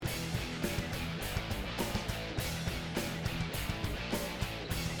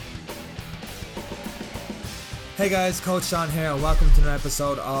Hey guys, Coach Sean here and welcome to another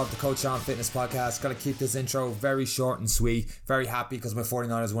episode of the Coach Sean Fitness Podcast. Gotta keep this intro very short and sweet. Very happy because my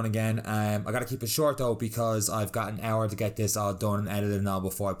 49ers won again. I gotta keep it short though because I've got an hour to get this all done and edited now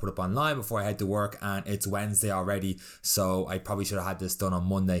before I put it up online, before I head to work, and it's Wednesday already, so I probably should have had this done on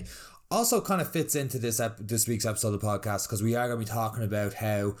Monday. Also kind of fits into this week's episode of the podcast because we are going to be talking about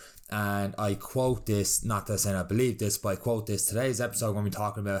how, and I quote this, not that saying I believe this, but I quote this, today's episode we're going to be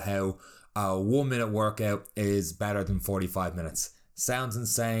talking about how a 1 minute workout is better than 45 minutes. Sounds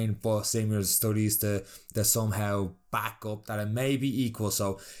insane, but similar studies to somehow back up that it may be equal.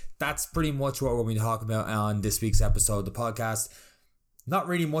 So that's pretty much what we're going to be talking about on this week's episode of the podcast. Not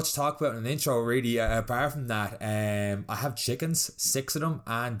really much to talk about in an intro really, apart from that. I have chickens, 6 of them,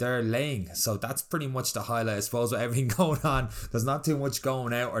 and they're laying, so that's pretty much the highlight, I suppose, with everything going on. There's not too much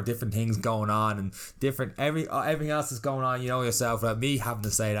going out or different things going on, and everything else is going on, you know yourself, without me having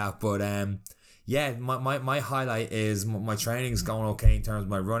to say that. But yeah, my highlight is my training's going okay in terms of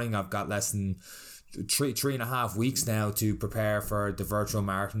my running. I've got less than three and a half weeks now to prepare for the virtual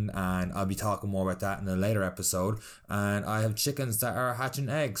marathon, and I'll be talking more about that in a later episode. And I have chickens that are hatching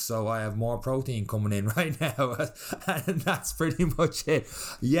eggs, so I have more protein coming in right now. And that's pretty much it.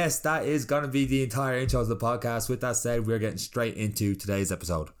 Yes, that is going to be the entire intro of the podcast. With that said, we're getting straight into today's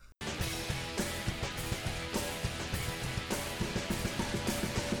episode.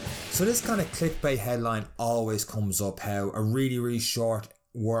 So this kind of clickbait headline always comes up, how a really short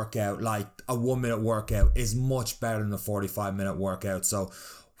workout, like a 1 minute workout, is much better than a 45-minute workout. So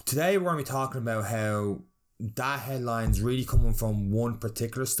today we're going to be talking about how that headline's really coming from one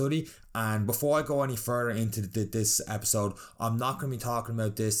particular study. And before I go any further into this episode, I'm not going to be talking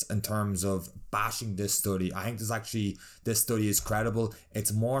about this in terms of bashing this study. I think this study is credible.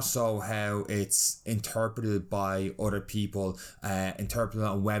 It's more so how it's interpreted by other people, interpreted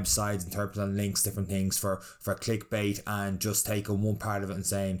on websites, interpreted on links, different things for clickbait, and just taking one part of it and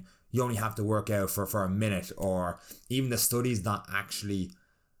saying you only have to work out for a minute, or even the study's not actually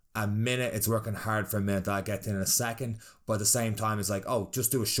a minute, it's working hard for a minute, that I'll get to in a second. But at the same time, it's like, oh, just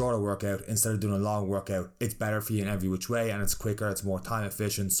do a shorter workout instead of doing a long workout. It's better for you in every which way, and it's quicker, it's more time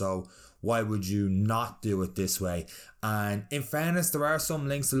efficient, so why would you not do it this way? And in fairness, there are some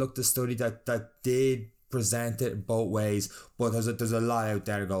links to look at the study that did present it both ways, but there's a lot out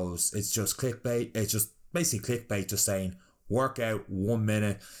there that goes, it's just clickbait. It's just basically clickbait, just saying workout 1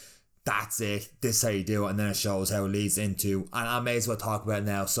 minute, that's it, this is how you do it, and then it shows how it leads into, and I may as well talk about it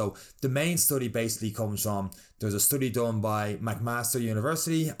now. So the main study basically comes from, there's a study done by McMaster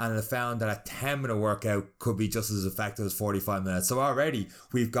University, and it found that a 10-minute workout could be just as effective as 45 minutes. So already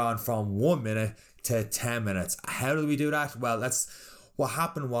we've gone from 1 minute to 10 minutes. How did we do that? Well, what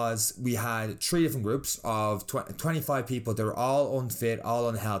happened was we had 3 different groups of 25 people. They were all unfit, all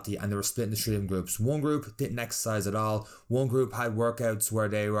unhealthy, and they were split into 3 different groups. One group didn't exercise at all. One group had workouts where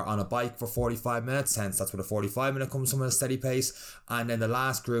they were on a bike for 45 minutes, hence that's where the 45 minute comes from, at a steady pace. And then the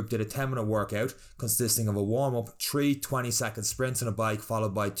last group did a 10-minute workout consisting of a warm-up, 3 20-second sprints on a bike,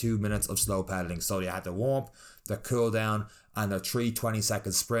 followed by 2 minutes of slow pedaling. So they had their warm-up, their cool down, and their 3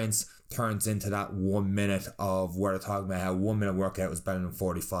 20-second sprints turns into that 1 minute of where they're talking about how 1 minute workout is better than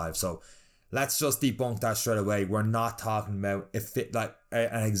 45. So let's just debunk that straight away. We're not talking about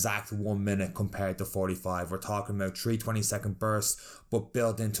an exact 1 minute compared to 45. We're talking about 3 20-second bursts, but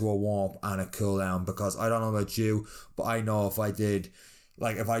built into a warm up and a cool down. Because I don't know about you, but I know if I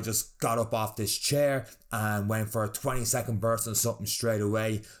just got up off this chair and went for a 20-second burst on something straight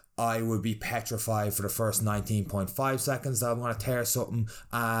away, I would be petrified for the first 19.5 seconds that I'm going to tear something,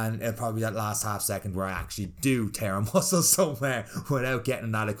 and it'll probably be that last half second where I actually do tear a muscle somewhere without getting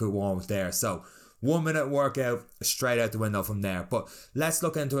an adequate warm-up there. So 1 minute workout, straight out the window from there. But let's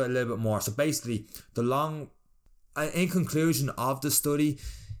look into it a little bit more. So basically, in conclusion of the study,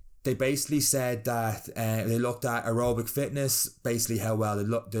 they basically said that they looked at aerobic fitness, basically how well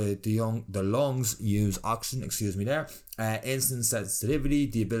the lungs use oxygen, insulin sensitivity,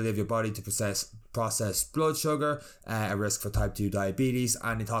 the ability of your body to process blood sugar, a risk for type 2 diabetes,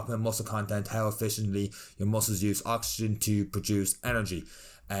 and they talk about muscle content, how efficiently your muscles use oxygen to produce energy.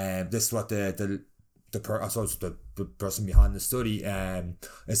 This is what the person behind the study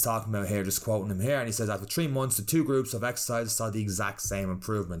is talking about here, just quoting him here, and he says after 3 months the 2 groups of exercise saw the exact same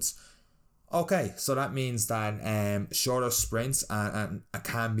improvements. Okay, so that means that shorter sprints and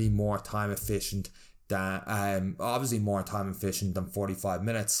can be more time efficient than obviously more time efficient than 45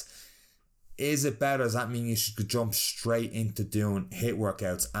 minutes. Is it better? Does that mean you should jump straight into doing HIIT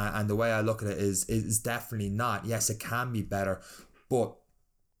workouts? And the way I look at it is definitely not. Yes, it can be better, but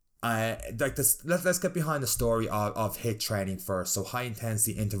let's get behind the story of HIIT training first. So high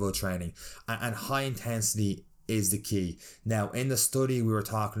intensity interval training, and high intensity is the key. Now, in the study we were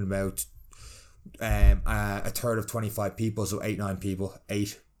talking about, a third of 25 people, so 8 to 9 people,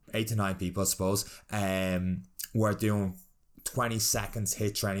 I suppose, were doing 20 seconds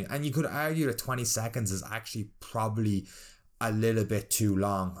HIIT training. And you could argue that 20 seconds is actually probably a little bit too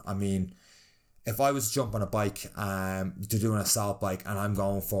long. I mean, if I was jumping a bike to do an assault bike and I'm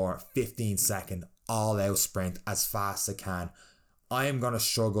going for a 15-second all-out sprint as fast as I can, I am going to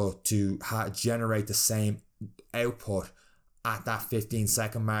struggle to generate the same output at that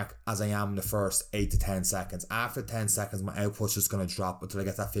 15-second mark as I am in the first 8 to 10 seconds. After 10 seconds, my output's just going to drop until I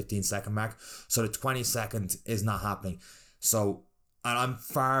get that 15-second mark. So the 20 seconds is not happening. So, and I'm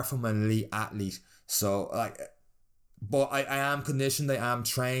far from an elite athlete. So, but I am conditioned, I am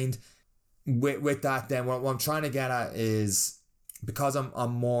trained. With that, then what I'm trying to get at is, because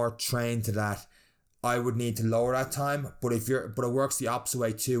I'm more trained to that, I would need to lower that time. But it works the opposite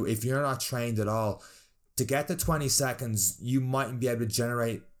way too. If you're not trained at all, to get to 20 seconds, you mightn't be able to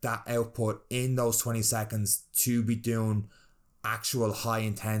generate that output in those 20 seconds to be doing actual high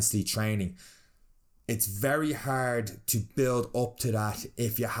intensity training. It's very hard to build up to that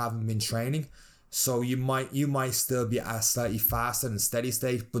if you haven't been training. So you might still be at slightly faster than steady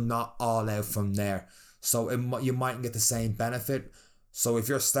state, but not all out from there. So you mightn't get the same benefit. So if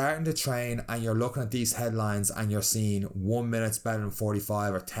you're starting to train and you're looking at these headlines and you're seeing 1 minute's better than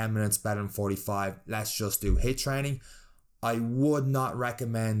 45 or 10 minutes better than 45, let's just do HIIT training, I would not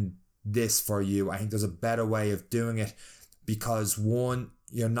recommend this for you. I think there's a better way of doing it, because one,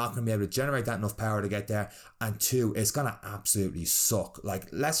 you're not going to be able to generate that enough power to get there, and two, it's going to absolutely suck. Like,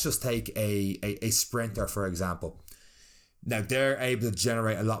 let's just take a sprinter, for example. Now, they're able to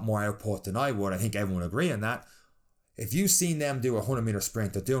generate a lot more output than I would. I think everyone would agree on that. If you've seen them do a 100-meter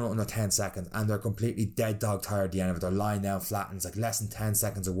sprint, they're doing it under 10 seconds and they're completely dead dog tired at the end of it. They're lying down flat and it's like less than 10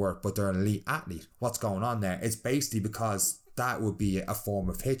 seconds of work, but they're an elite athlete. What's going on there? It's basically because that would be a form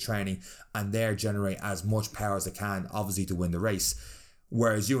of HIIT training, and they're generate as much power as they can, obviously, to win the race.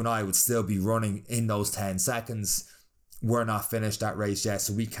 Whereas you and I would still be running in those 10 seconds. We're not finished that race yet,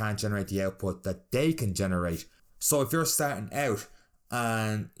 so we can't generate the output that they can generate. So if you're starting out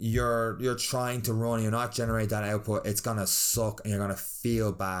and you're trying to run, you're not generating that output, it's gonna suck and you're gonna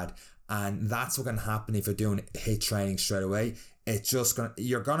feel bad. And that's what can happen if you're doing HIIT training straight away.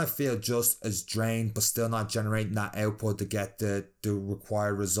 You're gonna feel just as drained, but still not generating that output to get the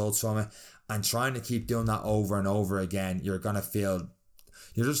required results from it. And trying to keep doing that over and over again, you're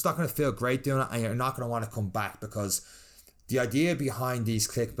just not gonna feel great doing it, and you're not gonna want to come back, because the idea behind these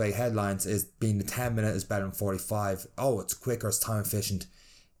clickbait headlines is being the 10 minute is better than 45. Oh, it's quicker, it's time efficient.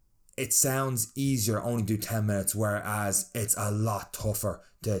 It sounds easier only do 10 minutes, whereas it's a lot tougher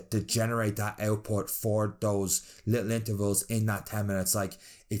to generate that output for those little intervals in that 10 minutes. Like,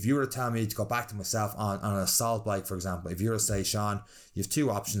 if you were to tell me to go back to myself on an assault bike, for example, if you were to say, Sean, you have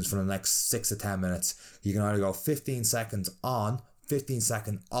two options for the next 6 to 10 minutes. You can either go 15 seconds on, 15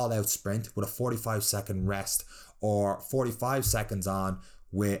 second all out sprint with a 45 second rest, or 45 seconds on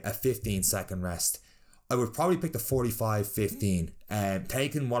with a 15 second rest. I would probably pick the 45-15.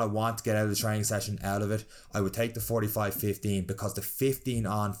 Taking what I want to get out of the training session out of it, I would take the 45-15, because the 15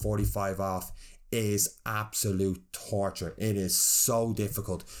 on, 45 off is absolute torture. It is so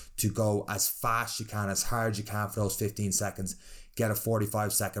difficult to go as fast you can, as hard you can for those 15 seconds, get a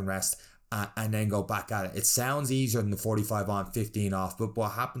 45 second rest, and then go back at it. It sounds easier than the 45 on, 15 off, but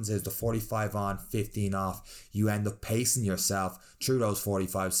what happens is the 45 on, 15 off, you end up pacing yourself through those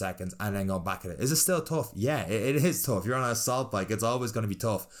 45 seconds and then go back at it. Is it still tough? Yeah, it is tough. You're on an assault bike, it's always going to be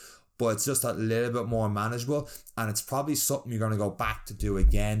tough, but it's just a little bit more manageable, and it's probably something you're going to go back to do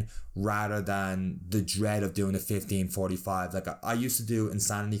again, rather than the dread of doing the 15-45. Like, I used to do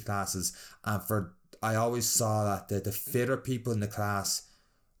insanity classes, and I always saw that the fitter people in the class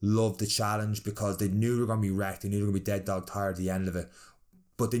loved the challenge, because they knew they were going to be wrecked, they knew they were going to be dead dog tired at the end of it,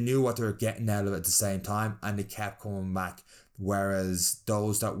 but they knew what they were getting out of it at the same time, and they kept coming back. Whereas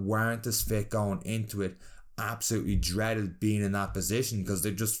those that weren't as fit going into it absolutely dreaded being in that position, because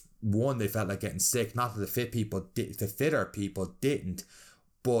they felt like getting sick. Not that the fitter people didn't,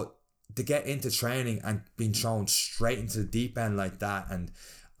 but to get into training and being thrown straight into the deep end like that, and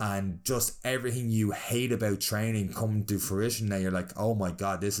just everything you hate about training coming to fruition, now you're like, oh my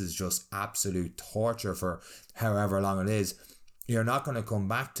god, this is just absolute torture for however long it is. You're not going to come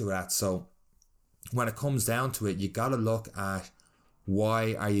back to that. So when it comes down to it, you got to look at,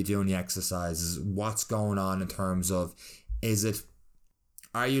 why are you doing the exercises? What's going on in terms of,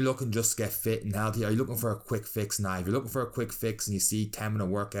 are you looking just to get fit and healthy? Are you looking for a quick fix? Now, if you're looking for a quick fix and you see 10 minute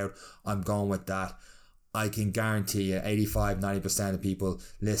workout, I'm going with that. I can guarantee you 85-90% of people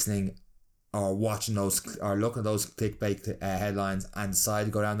listening or watching those or looking at those clickbait headlines and decide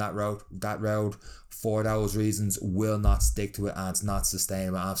to go down that road for those reasons will not stick to it, and it's not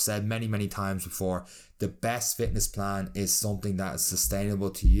sustainable. I've said many times before, the best fitness plan is something that is sustainable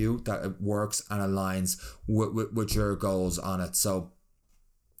to you, that it works and aligns with your goals on it. So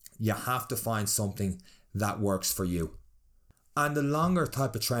you have to find something that works for you. And the longer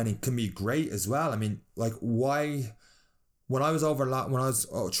type of training can be great as well. I mean, like, why? When I was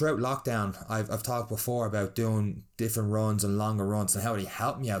throughout lockdown, I've talked before about doing different runs and longer runs and how it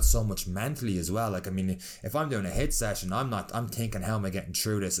helped me out so much mentally as well. Like, I mean, if I'm doing a HIIT session, I'm thinking, how am I getting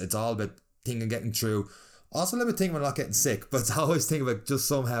through this? It's all about thinking, getting through. Also, a little bit thinking I'm not getting sick, but it's always thinking about just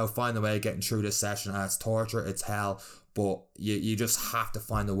somehow find a way of getting through this session. And it's torture, it's hell, but you just have to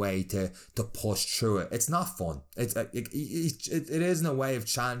find a way to push through it. It's not fun. It isn't a way of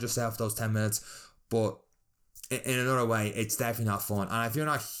challenging yourself those 10 minutes, but in another way, it's definitely not fun. And if you're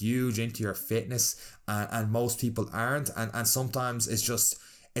not huge into your fitness, and most people aren't, and sometimes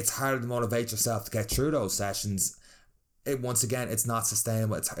it's harder to motivate yourself to get through those sessions. Once again, it's not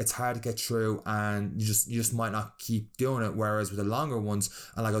sustainable. It's hard to get through, and you just might not keep doing it. Whereas with the longer ones,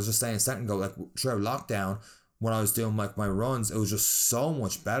 and like I was just saying a second ago, like throughout lockdown, when I was doing like my runs, it was just so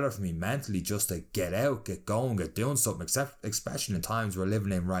much better for me mentally just to get out, get going, get doing something, especially in the times we're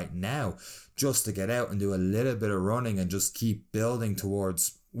living in right now, just to get out and do a little bit of running and just keep building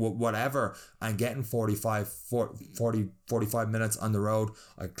towards whatever, and getting 45 minutes on the road.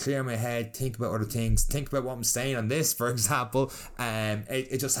 I clear my head, think about other things, think about what I'm saying on this, for example.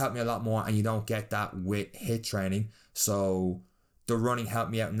 It just helped me a lot more, and you don't get that with HIIT training. So the running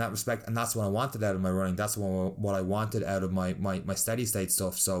helped me out in that respect, and that's what I wanted out of my running. That's what I wanted out of my steady state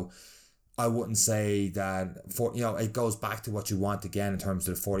stuff. So I wouldn't say that it goes back to what you want again in terms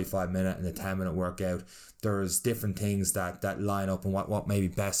of the 45-minute and the 10-minute workout. There's different things that line up and what may be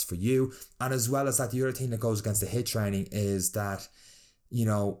best for you. And as well as that, the other thing that goes against the HIIT training is that,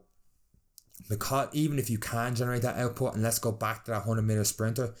 because even if you can generate that output, and let's go back to that 100-meter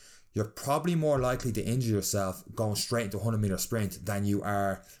sprinter, you're probably more likely to injure yourself going straight into a 100-meter sprint than you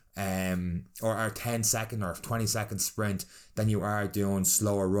are or a 10-second or 20-second sprint than you are doing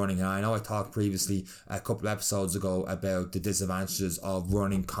slower running. And I know I talked previously a couple of episodes ago about the disadvantages of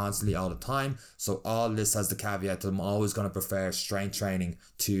running constantly all the time. So all this has the caveat that I'm always going to prefer strength training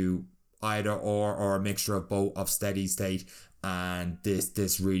to either or a mixture of both, of steady state and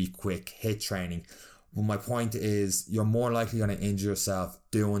this really quick HIIT training. But my point is, you're more likely going to injure yourself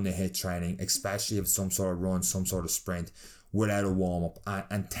doing the HIIT training, especially if it's some sort of run, some sort of sprint, without a warm-up.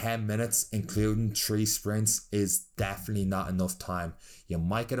 And 10 minutes, including 3 sprints, is definitely not enough time. You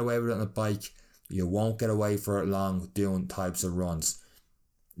might get away with it on a bike. You won't get away for it long doing types of runs.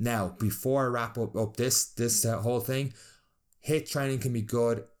 Now, before I wrap up this whole thing, HIIT training can be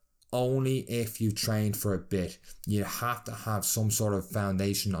good only if you train for a bit. You have to have some sort of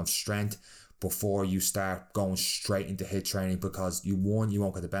foundation of strength before you start going straight into HIIT training, because you won't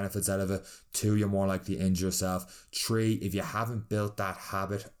get the benefits out of it. 2, you're more likely to injure yourself. 3, if you haven't built that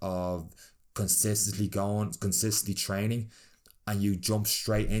habit of consistently training, and you jump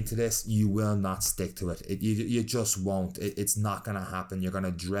straight into this, you will not stick to it. You just won't. It's not going to happen. You're going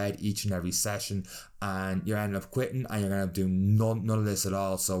to dread each and every session, and you're ending up quitting, and you're going to do none of this at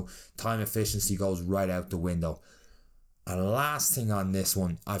all. So time efficiency goes right out the window. And last thing on this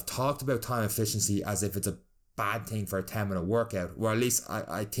one, I've talked about time efficiency as if it's a bad thing for a 10-minute workout, or at least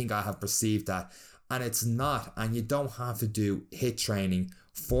I think I have perceived that, and it's not. And you don't have to do HIIT training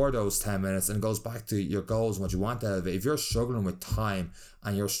for those 10 minutes, and it goes back to your goals and what you want out of it. If you're struggling with time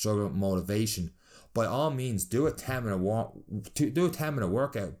and you're struggling with motivation, by all means do a 10-minute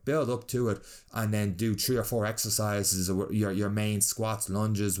workout, build up to it, and then do 3 or 4 exercises, or your main squats,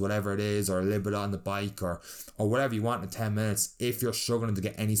 lunges, whatever it is, or a little bit on the bike, or whatever you want in 10 minutes. If you're struggling to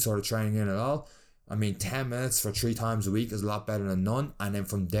get any sort of training in at all, 10 minutes for 3 times a week is a lot better than none. And then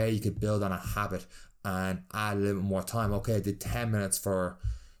from there you could build on a habit and add a little bit more time. Okay, I did 10 minutes for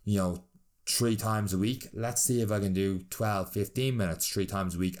 3 times a week. Let's see if I can do 12-15 minutes 3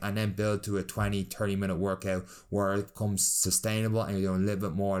 times a week, and then build to a 20-30 minute workout where it becomes sustainable and you're doing a little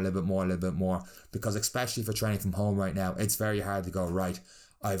bit more. Because especially for training from home right now, it's very hard to go, right,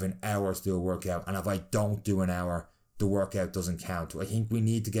 I have an hour to do a workout, and if I don't do an hour, the workout doesn't count. I think we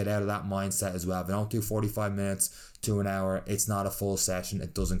need to get out of that mindset as well. If I don't do 45 minutes to an hour, it's not a full session,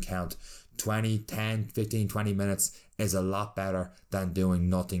 it doesn't count. 10, 15, 20 minutes is a lot better than doing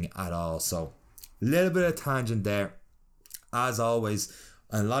nothing at all. So, a little bit of tangent there. As always,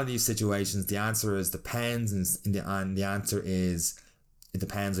 in a lot of these situations, the answer is depends, and the answer is it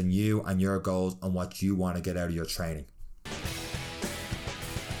depends on you and your goals and what you want to get out of your training.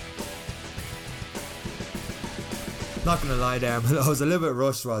 not gonna lie there, I was a little bit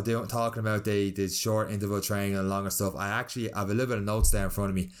rushed while talking about the short interval training and longer stuff. I actually have a little bit of notes there in front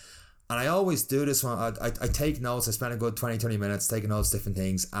of me. And I always do this when I take notes. I spend a good 20 minutes taking notes, different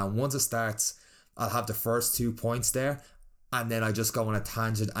things. And once it starts, I'll have the first 2 points there. And then I just go on a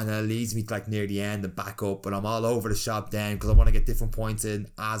tangent, and it leads me to like near the end and back up. But I'm all over the shop then because I want to get different points in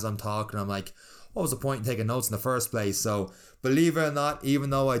as I'm talking. I'm like, what was the point in taking notes in the first place? So believe it or not, even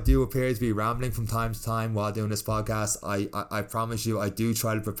though I do appear to be rambling from time to time while doing this podcast, I promise you I do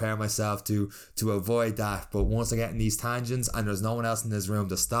try to prepare myself to avoid that. But once I get in these tangents and there's no one else in this room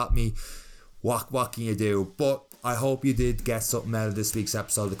to stop me, what can you do? But I hope you did get something out of this week's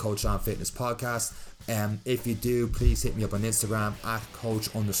episode of the Coach Sean Fitness Podcast. If you do, please hit me up on Instagram at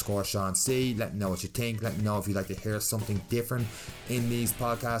Coach_Sean C. Let me know what you think. Let me know if you'd like to hear something different in these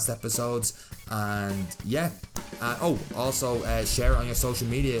podcast episodes. And yeah, also share it on your social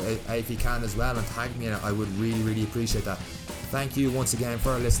media if you can as well, and tag me in it. I would really appreciate that. Thank you once again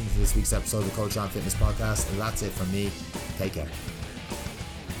for listening to this week's episode of the Coach Sean Fitness Podcast. And that's it from me. Take care.